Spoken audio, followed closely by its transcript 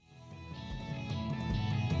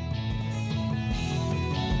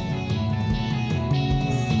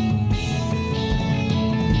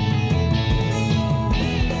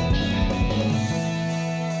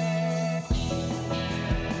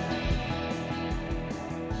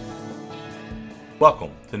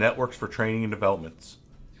Welcome to Networks for Training and Development's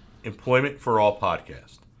Employment for All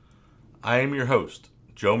podcast. I am your host,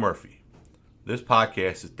 Joe Murphy. This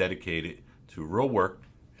podcast is dedicated to real work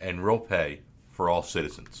and real pay for all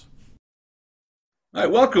citizens. All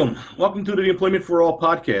right, welcome. Welcome to the Employment for All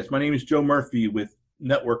podcast. My name is Joe Murphy with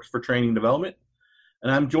Networks for Training and Development,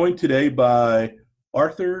 and I'm joined today by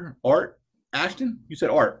Art Ashton. You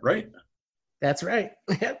said Art, right? That's right.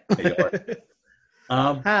 Yep. Hey, Art.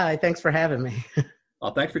 Hi, thanks for having me.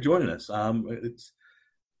 Well, thanks for joining us.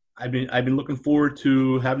 I've been looking forward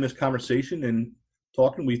to having this conversation and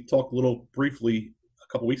talking. We talked a little briefly a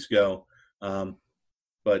couple weeks ago,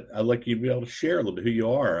 but I'd like you to be able to share a little bit who you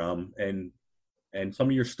are and some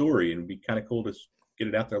of your story, and it'd be kind of cool to get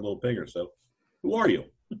it out there a little bigger. So, who are you?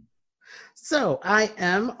 So I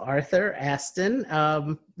am Arthur Aston.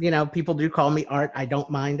 People do call me Art. I don't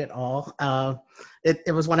mind at all.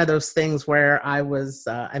 It was one of those things where I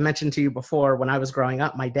mentioned to you before, when I was growing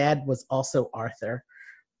up, my dad was also Arthur,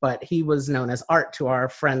 but he was known as Art to our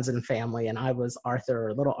friends and family, and I was Arthur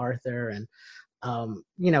or Little Arthur. And,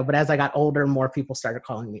 but as I got older, more people started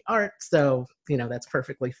calling me Art. So, that's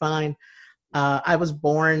perfectly fine. I was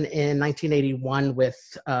born in 1981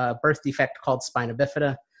 with a birth defect called spina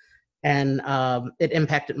bifida. And it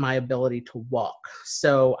impacted my ability to walk.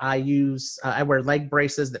 So I wear leg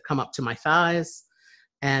braces that come up to my thighs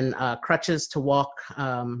and crutches to walk.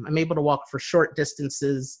 I'm able to walk for short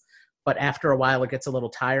distances, but after a while it gets a little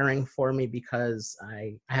tiring for me because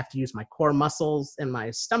I have to use my core muscles in my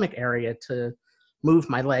stomach area to move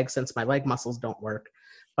my legs since my leg muscles don't work.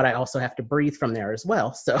 But I also have to breathe from there as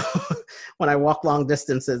well. So when I walk long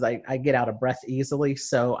distances, I get out of breath easily.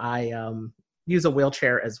 So I use a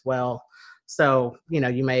wheelchair as well. So,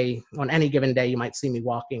 you may, on any given day, you might see me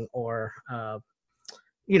walking or,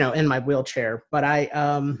 in my wheelchair. But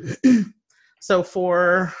so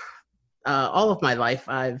for all of my life,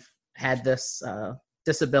 I've had this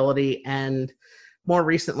disability. And more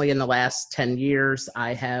recently, in the last 10 years,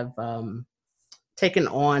 I have taken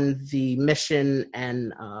on the mission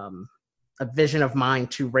and a vision of mine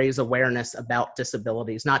to raise awareness about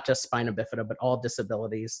disabilities, not just spina bifida, but all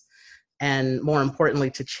disabilities. And more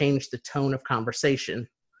importantly, to change the tone of conversation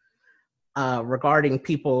regarding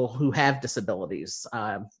people who have disabilities.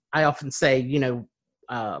 I often say,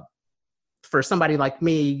 for somebody like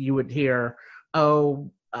me, you would hear,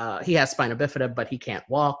 he has spina bifida, but he can't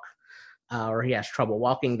walk, or he has trouble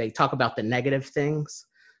walking. They talk about the negative things.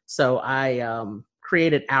 So I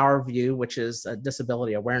created Our View, which is a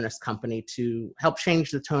disability awareness company, to help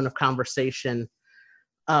change the tone of conversation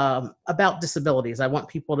about disabilities. I want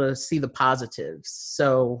people to see the positives.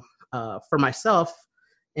 So for myself,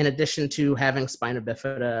 in addition to having spina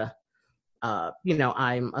bifida,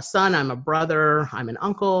 I'm a son, I'm a brother, I'm an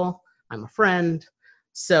uncle, I'm a friend.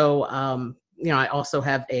 So, I also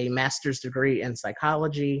have a master's degree in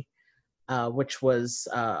psychology, which was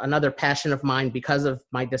another passion of mine. Because of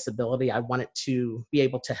my disability, I wanted to be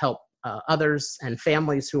able to help others and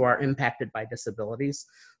families who are impacted by disabilities.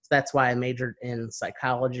 So that's why I majored in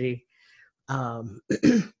psychology.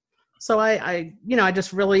 So I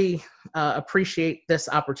just really appreciate this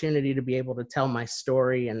opportunity to be able to tell my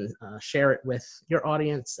story and share it with your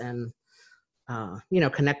audience and,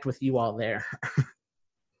 connect with you all there.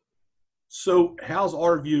 So how's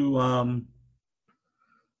Our View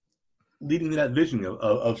leading to that vision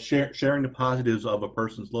of sharing the positives of a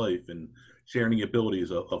person's life and sharing the abilities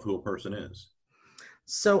of who a person is?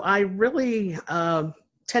 So I really,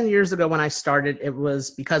 10 years ago when I started, it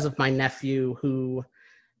was because of my nephew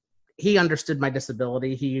he understood my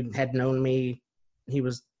disability. He had known me, he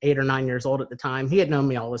was 8 or 9 years old at the time. He had known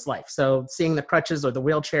me all his life. So seeing the crutches or the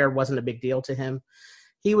wheelchair wasn't a big deal to him.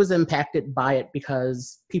 He was impacted by it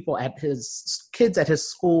because kids at his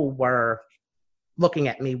school were looking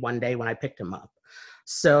at me one day when I picked him up.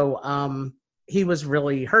 So he was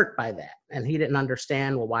really hurt by that. And he didn't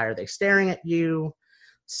understand, well, why are they staring at you?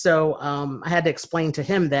 So I had to explain to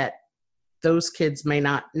him that those kids may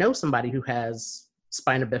not know somebody who has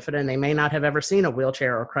spina bifida, and they may not have ever seen a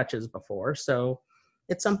wheelchair or crutches before. So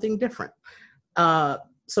it's something different.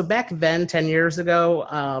 So back then, 10 years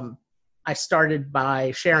ago, I started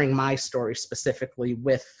by sharing my story specifically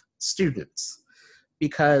with students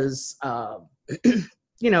because,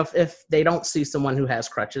 if they don't see someone who has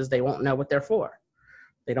crutches, they won't know what they're for.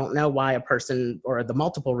 They don't know why a person, or the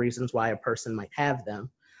multiple reasons why a person might have them.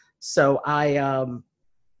 So I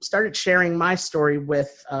started sharing my story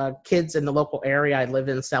with kids in the local area. I live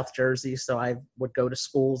in South Jersey, so I would go to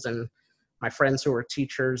schools, and my friends who were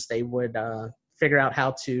teachers, they would figure out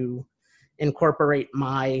how to incorporate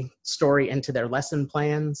my story into their lesson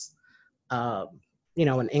plans.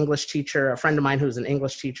 an English teacher, a friend of mine who's an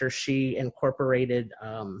English teacher, she incorporated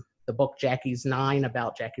the book Jackie's 9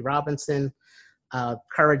 about Jackie Robinson,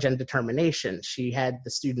 Courage and Determination. She had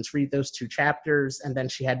the students read those 2 chapters, and then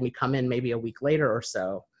she had me come in maybe a week later or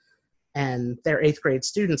so. And they're 8th grade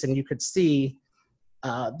students, and you could see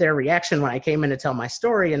their reaction when I came in to tell my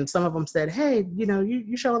story. And some of them said, hey,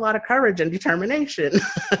 you show a lot of courage and determination.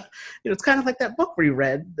 It's kind of like that book we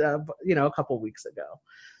read, a couple of weeks ago.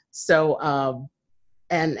 So,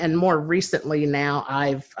 and more recently now,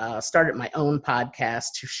 I've started my own podcast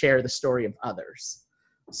to share the story of others.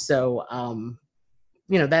 So,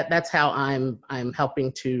 that's how I'm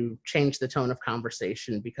helping to change the tone of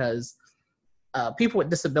conversation, because people with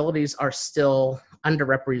disabilities are still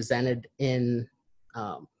underrepresented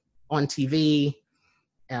on TV,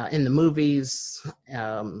 in the movies,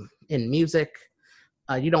 in music.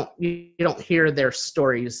 You don't hear their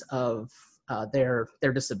stories of their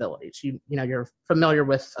disabilities. You're familiar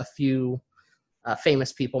with a few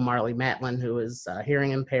famous people: Marlee Matlin, who is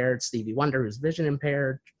hearing impaired; Stevie Wonder, who's vision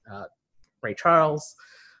impaired; Ray Charles.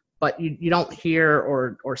 But you don't hear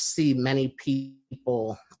or see many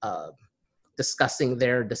people discussing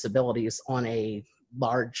their disabilities on a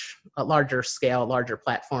larger scale, larger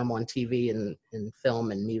platform on TV and in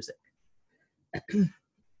film and music.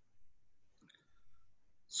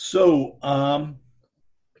 So,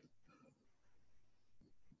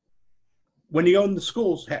 when you go into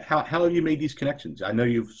schools, how have you made these connections? I know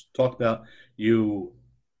you've talked about you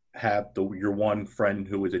have your one friend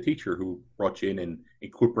who was a teacher who brought you in and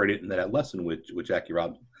incorporated into that lesson with Jackie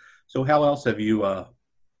Robinson. So how else have you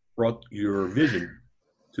brought your vision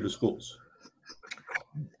to the schools?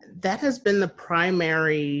 That has been the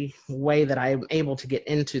primary way that I'm able to get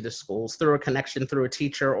into the schools, through a connection, through a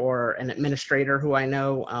teacher or an administrator who I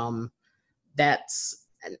know.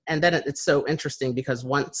 And then it's so interesting, because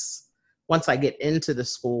once I get into the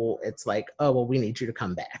school, it's like, oh, well, we need you to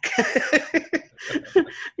come back.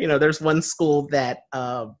 There's one school that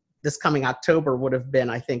this coming October would have been,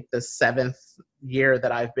 I think, the 7th year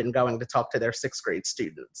that I've been going to talk to their 6th grade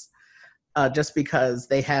students. Just because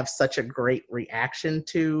they have such a great reaction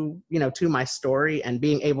to my story, and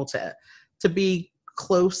being able to be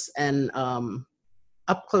close and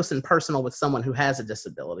up close and personal with someone who has a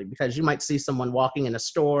disability. Because you might see someone walking in a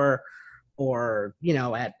store or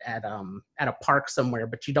at a park somewhere,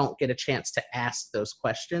 but you don't get a chance to ask those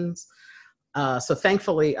questions. So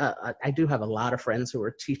thankfully, I do have a lot of friends who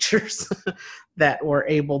are teachers that were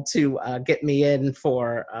able to get me in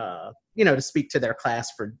for to speak to their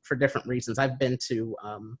class for different reasons. I've been to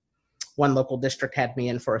one local district had me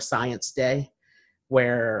in for a science day,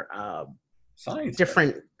 where Science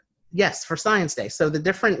different day. Yes, for Science Day. So the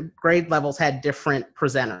different grade levels had different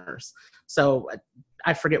presenters. So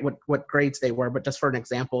I forget what grades they were, but just for an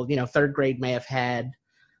example, 3rd grade may have had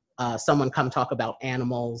someone come talk about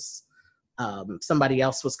animals. Somebody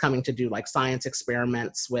else was coming to do like science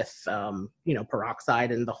experiments with,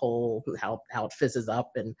 peroxide and the whole, how it fizzes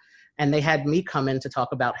up. And they had me come in to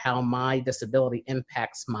talk about how my disability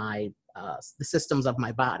impacts the systems of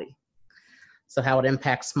my body. So how it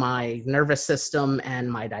impacts my nervous system and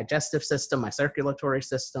my digestive system, my circulatory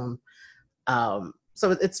system.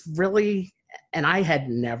 So it's really, and I had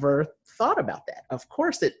never thought about that. Of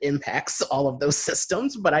course it impacts all of those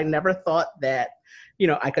systems, but I never thought that,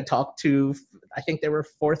 I could talk to, I think they were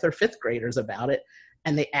 4th or 5th graders about it,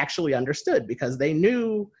 and they actually understood, because they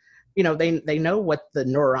knew, they know what the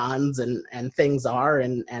neurons and things are,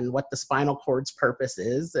 and what the spinal cord's purpose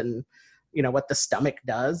is, and, what the stomach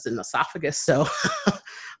does and esophagus. So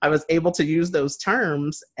I was able to use those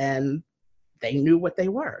terms, and they knew what they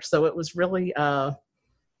were. So it was really, that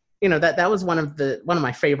was one of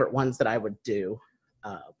my favorite ones that I would do,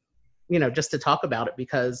 just to talk about it,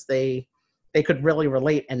 because they could really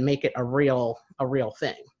relate and make it a real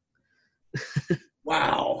thing.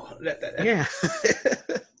 Wow. Yeah.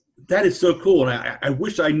 That is so cool. And I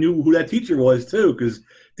wish I knew who that teacher was too, because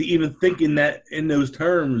to even think in those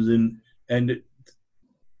terms and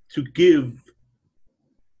to give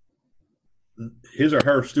his or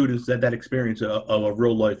her students that experience of a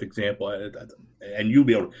real life example, and you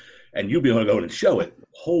be able to go and show it.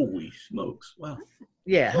 Holy smokes. Wow.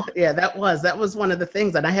 Yeah, that was one of the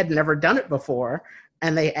things, and I had never done it before.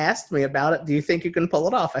 And they asked me about it. Do you think you can pull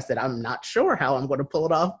it off? I said, I'm not sure how I'm going to pull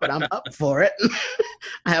it off, but I'm up for it.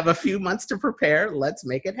 I have a few months to prepare. Let's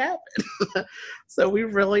make it happen. So we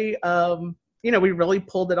really, we really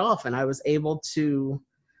pulled it off, and I was able to,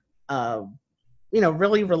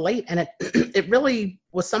 really relate. And it really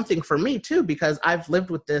was something for me too, because I've lived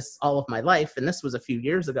with this all of my life, and this was a few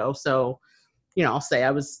years ago. So, I'll say I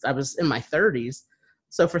was in my 30s.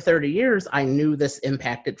 So for 30 years, I knew this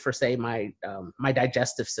impacted, for say, my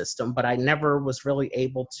digestive system, but I never was really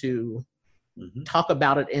able to talk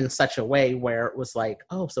about it in such a way where it was like,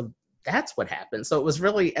 oh, so that's what happened. So it was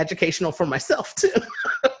really educational for myself too,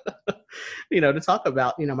 to talk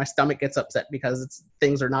about, my stomach gets upset because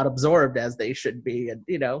things are not absorbed as they should be. And,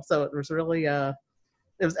 so it was really, it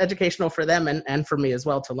was educational for them and for me as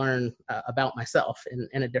well to learn about myself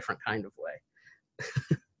in a different kind of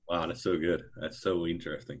way. Wow, that's so good. That's so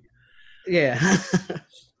interesting. Yeah.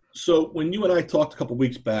 So when you and I talked a couple of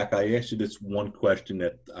weeks back, I asked you this one question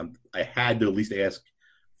that I had to at least ask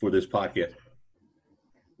for this podcast.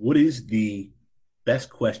 What is the best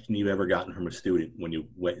question you've ever gotten from a student when you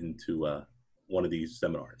went into one of these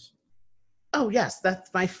seminars? Oh, yes,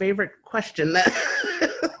 that's my favorite question.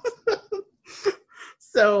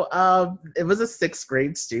 So it was a 6th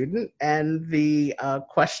grade student, and the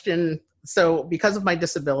question, so because of my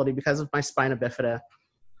disability, because of my spina bifida,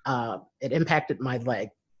 it impacted my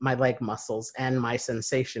leg muscles and my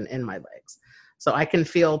sensation in my legs. So I can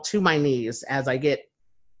feel to my knees. As I get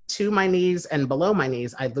to my knees and below my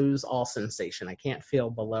knees, I lose all sensation. I can't feel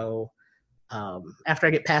below. After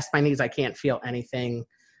I get past my knees, I can't feel anything.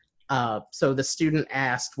 So the student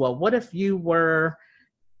asked, well, what if you were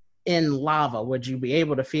in lava? Would you be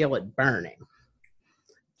able to feel it burning?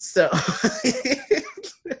 So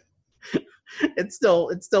it's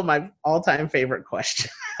still my all-time favorite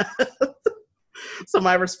question. So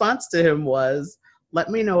my response to him was, let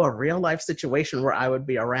me know a real life situation where I would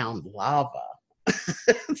be around lava.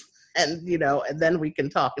 And, and then we can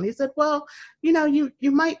talk. And he said, well, you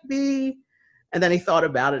might be. And then he thought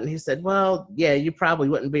about it and he said, well, yeah, you probably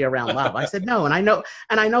wouldn't be around lava. I said, no. And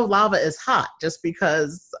I know lava is hot just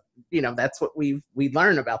because, that's what we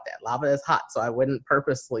learn about that. Lava is hot. So I wouldn't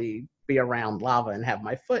purposely be around lava and have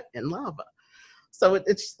my foot in lava. So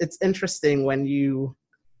it's interesting when you,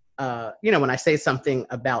 when I say something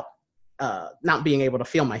about not being able to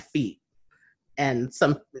feel my feet, and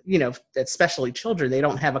some, especially children, they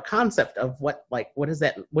don't have a concept of what is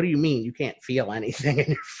that? What do you mean you can't feel anything in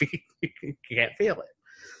your feet? You can't feel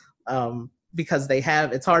it. Because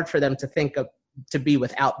it's hard for them to think of, to be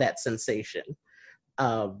without that sensation.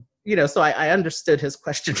 So I understood his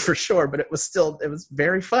question for sure, but it was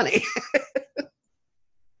very funny.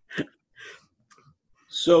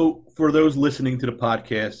 So for those listening to the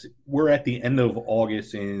podcast, we're at the end of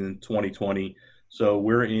August in 2020. So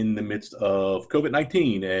we're in the midst of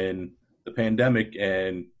COVID-19 and the pandemic,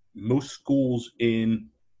 and most schools in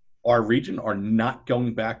our region are not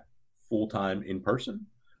going back full-time in person.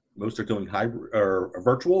 Most are doing hybrid or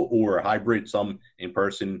virtual or hybrid, some in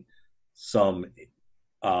person, some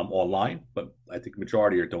online, but I think the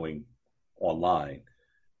majority are doing online.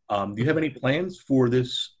 Do you have any plans for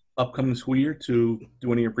this upcoming school year to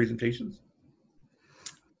do any of your presentations?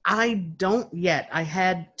 I don't yet. I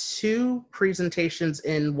had 2 presentations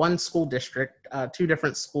in one school district. 2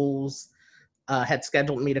 different schools had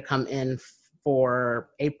scheduled me to come in for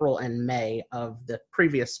April and May of the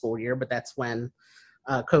previous school year, but that's when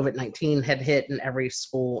COVID-19 had hit and every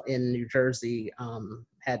school in New Jersey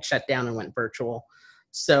had shut down and went virtual.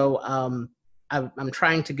 So I'm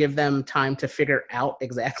trying to give them time to figure out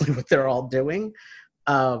exactly what they're all doing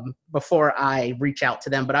before I reach out to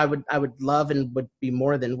them. But I would love and would be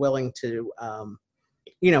more than willing to,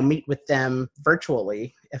 meet with them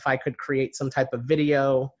virtually if I could create some type of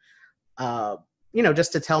video,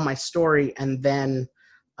 just to tell my story, and then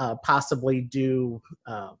possibly do,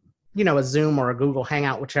 a Zoom or a Google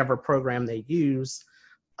Hangout, whichever program they use,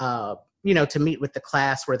 to meet with the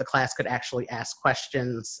class where the class could actually ask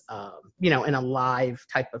questions, in a live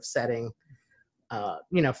type of setting.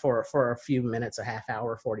 For a few minutes, a half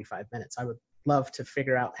hour, 45 minutes. I would love to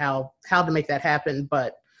figure out how to make that happen.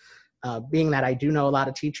 But being that I do know a lot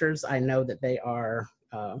of teachers, I know that they are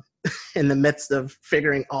in the midst of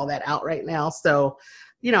figuring all that out right now. So,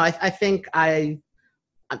 I think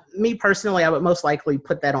me personally, I would most likely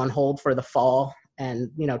put that on hold for the fall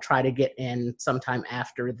and, try to get in sometime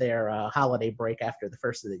after their holiday break after the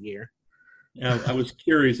first of the year. Now, I was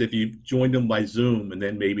curious if you joined them by Zoom and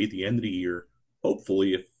then maybe at the end of the year,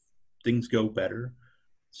 hopefully, if things go better,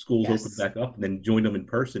 schools open back up, and then join them in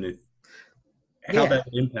person. How that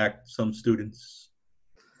would impact some students'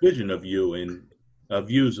 vision of you and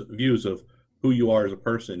views of who you are as a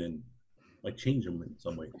person, and might change them in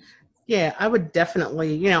some ways. Yeah, I would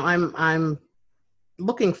definitely. I'm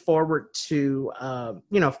looking forward to.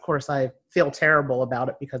 Of course, I feel terrible about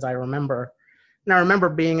it because I remember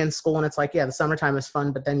being in school, and it's like, yeah, the summertime is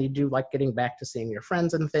fun, but then you do like getting back to seeing your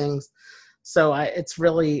friends and things. So it's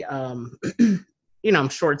really, I'm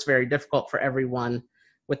sure it's very difficult for everyone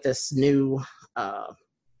with this new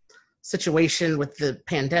situation with the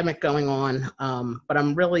pandemic going on. But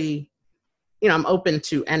I'm really, I'm open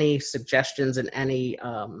to any suggestions and any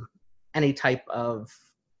type of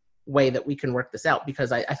way that we can work this out,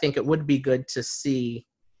 because I think it would be good to see,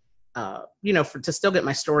 to still get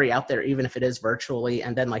my story out there, even if it is virtually.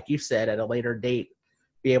 And then, like you said, at a later date,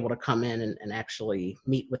 be able to come in and actually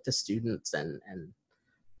meet with the students and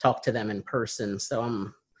talk to them in person. So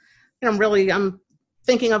I'm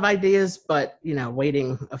thinking of ideas, but,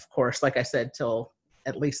 waiting, of course, like I said, till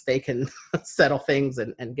at least they can settle things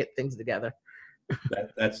and get things together.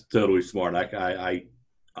 That's totally smart. I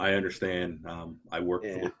understand. I work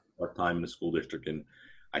part-time in the school district, and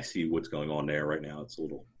I see what's going on there right now. It's a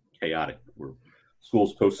little chaotic.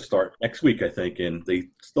 School's supposed to start next week, I think, and they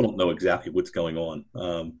still don't know exactly what's going on.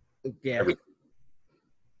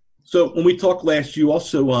 So when we talked last, you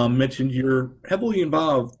also mentioned you're heavily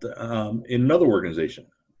involved in another organization.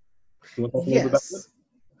 You want to talk a little bit about that?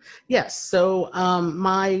 Yes. So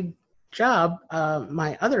my job,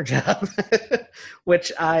 my other job,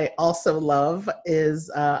 which I also love,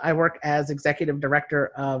 is I work as executive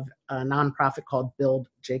director of a nonprofit called Build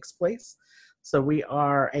Jake's Place. So we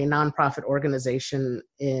are a nonprofit organization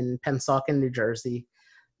in Pennsauken, New Jersey,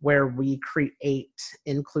 where we create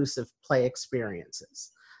inclusive play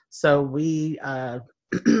experiences. So we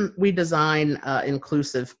we design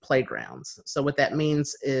inclusive playgrounds. So what that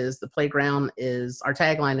means is our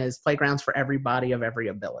tagline is playgrounds for everybody of every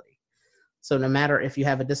ability. So no matter if you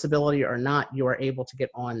have a disability or not, you are able to get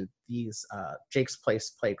on these Jake's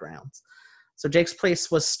Place playgrounds. So Jake's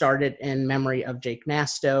Place was started in memory of Jake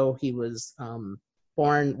Nasto. He was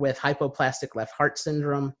born with hypoplastic left heart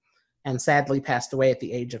syndrome and sadly passed away at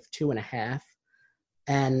the age of 2.5.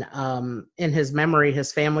 And in his memory,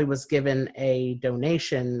 his family was given a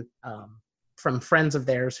donation from friends of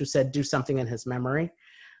theirs who said, do something in his memory.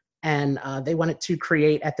 And they wanted to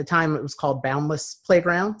create, at the time it was called Boundless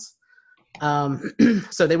Playgrounds.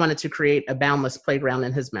 So they wanted to create a boundless playground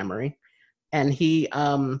in his memory. And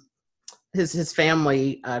his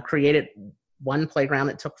family created one playground.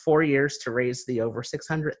 It took 4 years to raise the over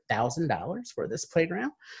 $600,000 for this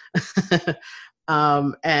playground.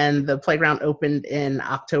 And the playground opened in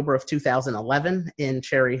October of 2011 in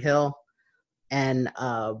Cherry Hill. And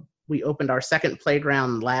we opened our second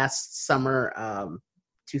playground last summer,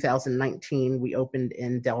 2019. We opened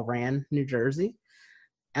in Delran, New Jersey.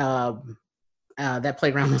 That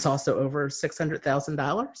playground was also over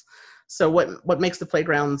 $600,000. So what makes the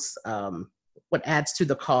playgrounds, what adds to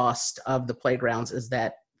the cost of the playgrounds is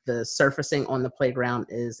that the surfacing on the playground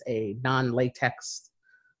is a non-latex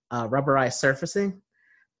rubberized surfacing.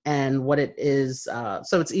 And what it is,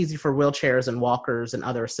 so it's easy for wheelchairs and walkers and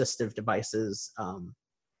other assistive devices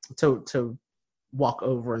to walk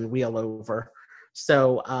over and wheel over.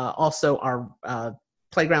 So also our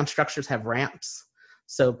playground structures have ramps.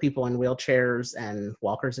 So people in wheelchairs and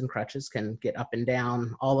walkers and crutches can get up and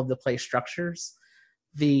down all of the play structures.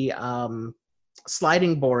 The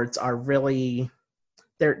sliding boards are really,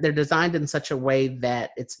 they're designed in such a way that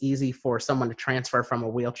it's easy for someone to transfer from a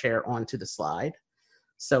wheelchair onto the slide.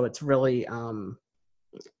 So it's really,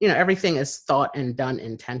 everything is thought and done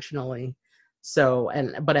intentionally. So,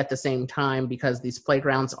 but at the same time, because these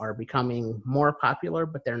playgrounds are becoming more popular,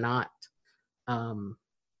 but they're not,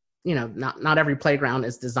 not every playground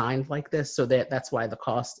is designed like this. So that's why the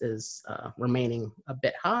cost is remaining a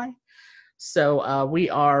bit high. So we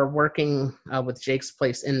are working with Jake's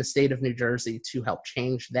Place in the state of New Jersey to help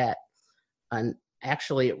change that. And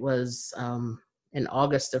actually it was in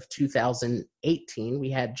August of 2018,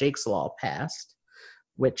 we had Jake's Law passed,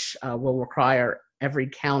 which will require every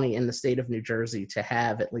county in the state of New Jersey to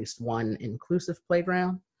have at least one inclusive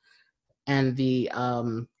playground. And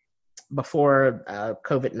before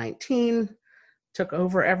COVID-19 took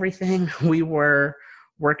over everything, we were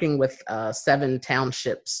working with 7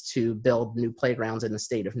 townships to build new playgrounds in the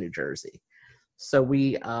state of New Jersey. So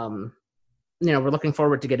we're looking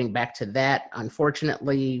forward to getting back to that.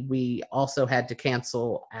 Unfortunately, we also had to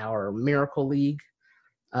cancel our Miracle League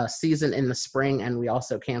season in the spring, and we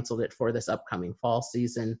also canceled it for this upcoming fall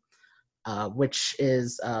season, which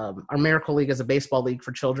is our Miracle League is a baseball league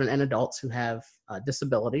for children and adults who have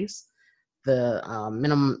disabilities. The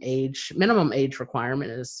minimum age requirement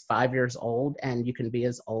is 5 years old, and you can be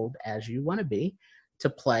as old as you want to be to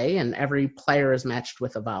play. And every player is matched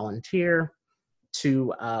with a volunteer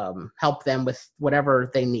to help them with whatever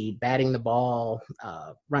they need, batting the ball,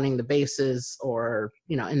 running the bases, or,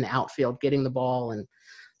 in the outfield, getting the ball. And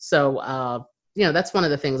so, that's one of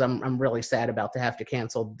the things I'm really sad about, to have to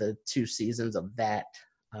cancel the 2 seasons of that.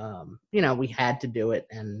 We had to do it,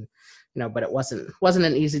 and but it wasn't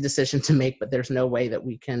an easy decision to make. But there's no way that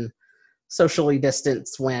we can socially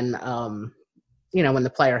distance when when the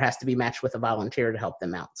player has to be matched with a volunteer to help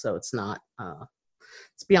them out. So it's not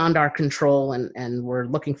it's beyond our control, and we're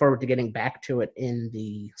looking forward to getting back to it in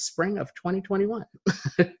the spring of 2021.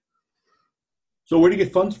 So where do you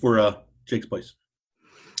get funds for Jake's Place?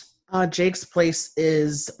 Jake's Place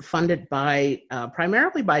is funded by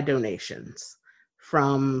primarily by donations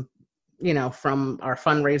from our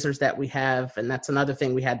fundraisers that we have, and that's another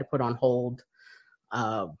thing we had to put on hold.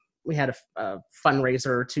 We had a fundraiser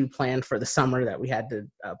or two planned for the summer that we had to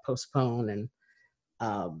postpone, and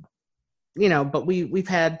but we've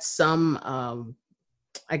had some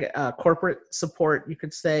corporate support, you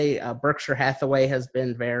could say. Berkshire Hathaway has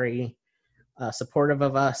been very supportive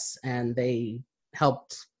of us, and they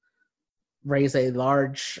helped raise a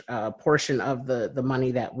large portion of the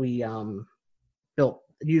money that we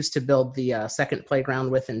used to build the second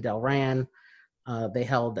playground with in Delran. They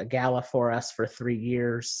held a gala for us for 3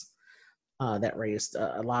 years that raised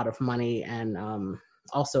a lot of money, and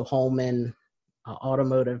also Holman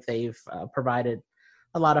Automotive, they've provided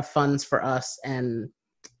a lot of funds for us. And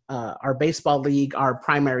our baseball league, our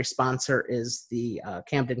primary sponsor is the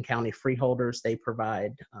Camden County Freeholders. They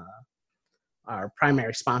provide our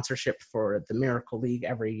primary sponsorship for the Miracle League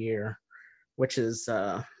every year, which is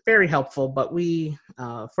very helpful. But we,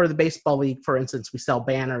 for the baseball league, for instance, we sell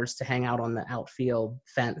banners to hang out on the outfield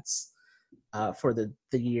fence for the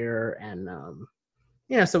year. And,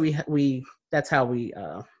 so we that's how we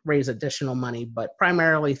raise additional money, but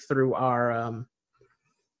primarily through our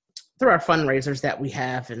fundraisers that we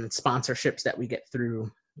have and sponsorships that we get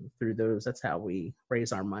through those. That's how we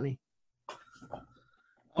raise our money.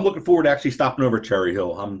 I'm looking forward to actually stopping over at Cherry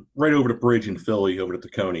Hill. I'm right over the bridge in Philly, over at the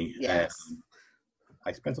Coney. Yes.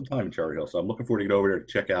 I spent some time in Cherry Hill, so I'm looking forward to get over there to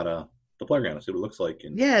check out the playground and see what it looks like.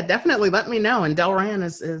 And yeah, definitely let me know. And Delran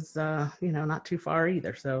is not too far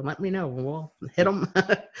either, so let me know. We'll hit them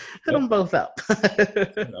them both up.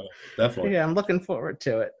 Definitely. Yeah, I'm looking forward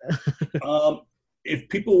to it. If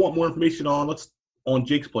people want more information on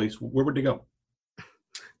Jake's Place, where would they go?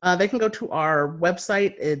 They can go to our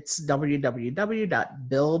website. It's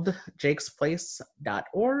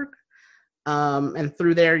www.buildjakesplace.org. And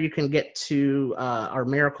through there, you can get to our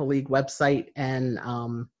Miracle League website. And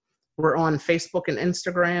we're on Facebook and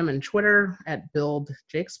Instagram and Twitter at Build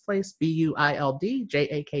Jake's Place,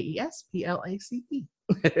 BUILDJAKESPLACE.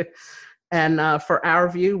 And for Our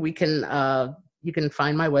View, you can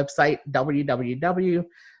find my website,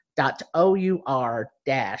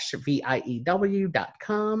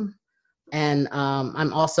 www.our-view.com. And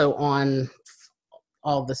I'm also on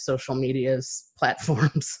all the social medias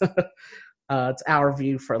platforms. It's Our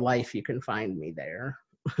View for Life. You can find me there.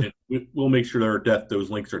 We'll make sure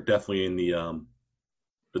those links are definitely in the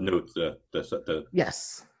notes, the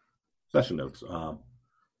yes, session notes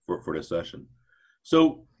for this session.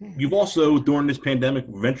 So you've also, during this pandemic,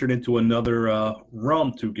 ventured into another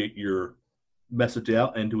realm to get your message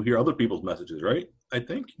out and to hear other people's messages, right? I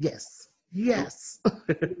think. Yes.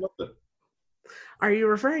 Are you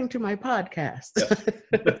referring to my podcast? Yes.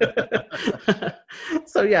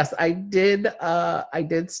 So yes, I did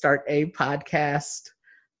start a podcast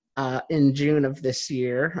in June of this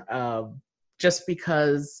year, just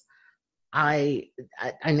because I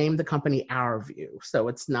named the company Our View. So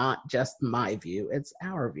it's not just my view, it's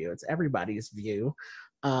our view. It's everybody's view.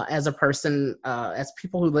 As a person, as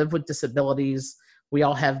people who live with disabilities, we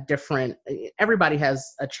all have everybody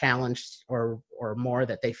has a challenge or more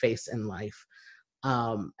that they face in life.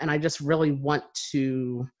 And I just really want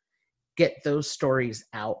to get those stories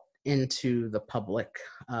out into the public.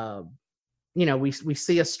 We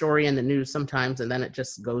see a story in the news sometimes and then it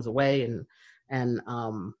just goes away. And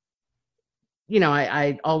I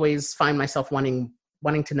always find myself wanting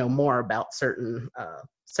to know more about certain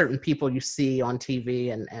people you see on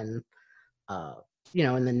TV and in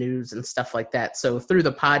the news and stuff like that. So through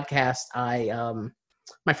the podcast,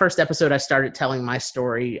 my first episode, I started telling my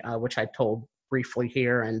story, which I told briefly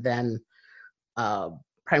here. And then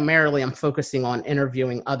primarily I'm focusing on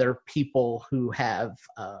interviewing other people who have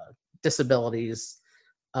disabilities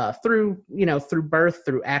through birth,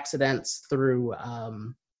 through accidents, through,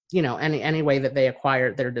 any way that they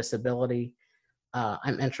acquired their disability.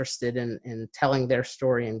 I'm interested in telling their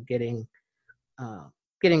story and getting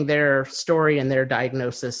their story and their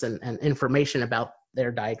diagnosis and information about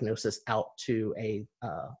their diagnosis out to a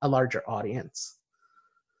larger audience.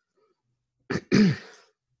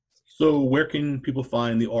 So where can people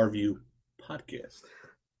find the Our View podcast?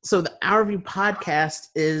 So the Our View podcast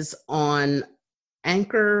is on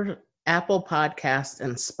Anchor, Apple Podcast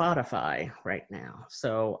and Spotify right now.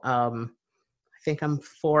 So I think I'm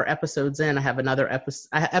 4 episodes in. I have another episode.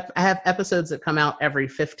 I have episodes that come out every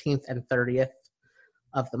 15th and 30th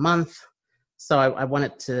of the month. So I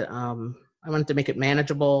wanted to make it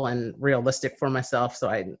manageable and realistic for myself. So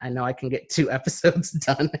I know I can get 2 episodes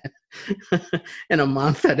done in a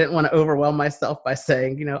month. I didn't want to overwhelm myself by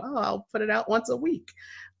saying, I'll put it out once a week.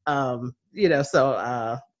 So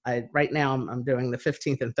right now I'm doing the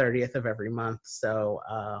 15th and 30th of every month. So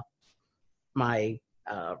my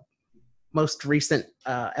most recent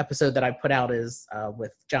episode that I put out is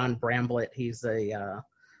with John Bramblett. He's a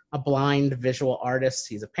blind visual artist.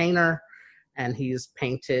 He's a painter, and he's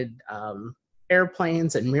painted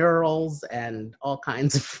airplanes and murals and all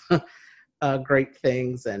kinds of great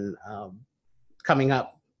things. And coming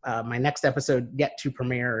up, my next episode yet to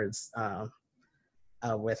premiere is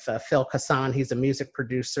with Phil Kassan. He's a music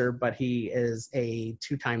producer, but he is a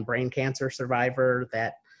 2-time brain cancer survivor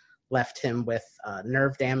that left him with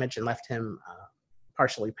nerve damage and left him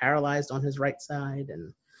partially paralyzed on his right side.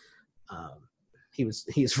 And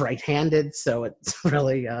he's right-handed, so it's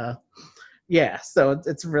really so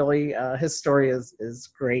it's really his story is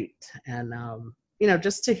great. And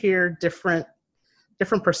just to hear different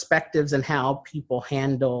perspectives and how people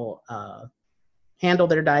handle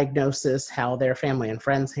their diagnosis, how their family and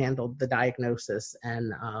friends handled the diagnosis,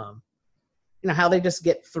 and how they just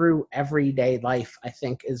get through everyday life, I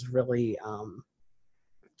think is really,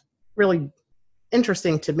 really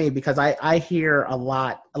interesting to me, because I hear a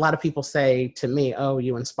lot of people say to me, "Oh,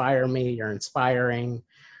 you inspire me, you're inspiring,"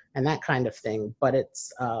 and that kind of thing. But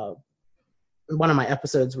it's one of my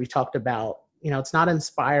episodes we talked about, it's not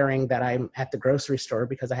inspiring that I'm at the grocery store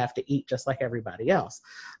because I have to eat just like everybody else.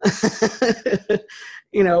 But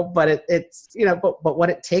it's but what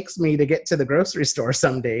it takes me to get to the grocery store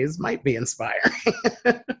some days might be inspiring.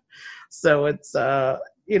 So it's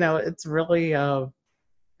it's really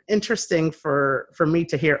interesting for me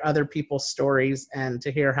to hear other people's stories and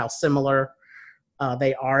to hear how similar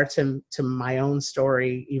they are to my own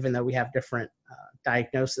story, even though we have different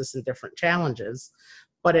diagnosis and different challenges.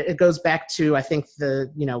 But it goes back to, I think,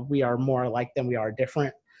 we are more alike than we are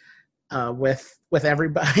different with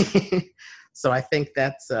everybody. So I think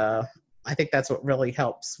that's what really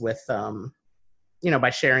helps with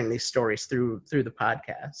by sharing these stories through the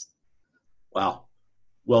podcast. Wow,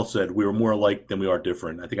 well said. We are more alike than we are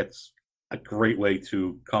different. I think that's a great way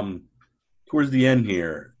to come towards the end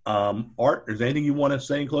here. Art, is there anything you want to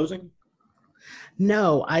say in closing?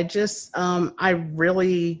 No, I just I'm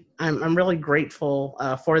really grateful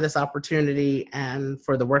for this opportunity and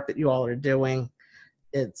for the work that you all are doing.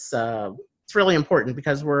 It's really important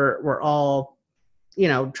because we're all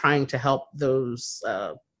trying to help those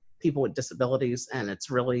people with disabilities, and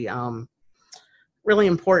it's really really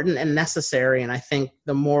important and necessary. And I think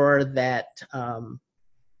the more that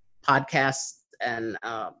podcasts and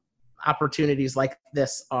opportunities like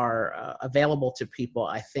this are available to people,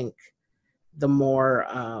 I think the more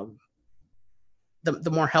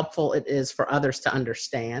the more helpful it is for others to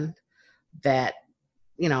understand that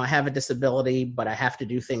I have a disability, but I have to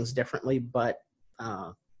do things differently. But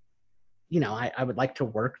I would like to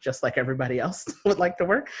work just like everybody else would like to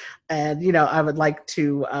work, and I would like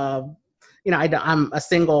to I'm a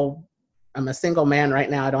single man right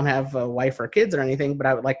now. I don't have a wife or kids or anything, but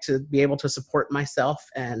I would like to be able to support myself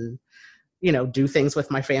and do things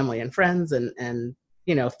with my family and friends and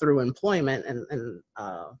through employment and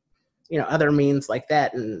other means like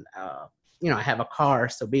that. And, I have a car,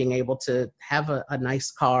 so being able to have a nice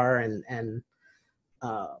car and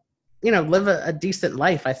live a decent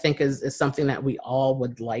life, I think is something that we all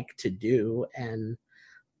would like to do. And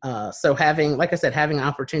so having an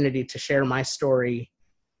opportunity to share my story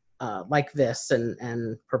like this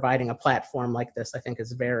and providing a platform like this, I think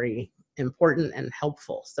is very important and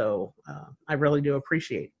helpful. So I really do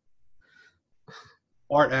appreciate it.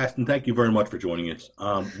 Art Aston, thank you very much for joining us.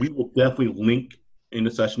 We will definitely link in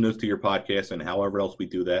the session notes to your podcast, and however else we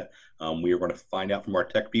do that, we are going to find out from our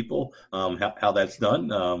tech people how that's done.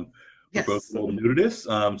 Yes. We're both a little new to this.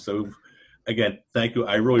 So again, thank you.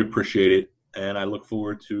 I really appreciate it, and I look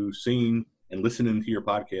forward to seeing and listening to your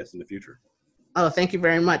podcast in the future. Oh, thank you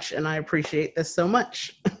very much, and I appreciate this so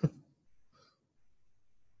much.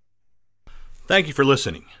 Thank you for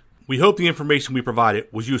listening. We hope the information we provided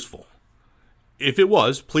was useful. If it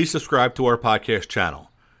was, please subscribe to our podcast channel.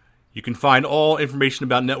 You can find all information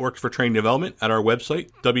about Networks for Training Development at our website,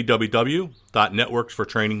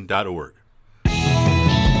 www.networksfortraining.org.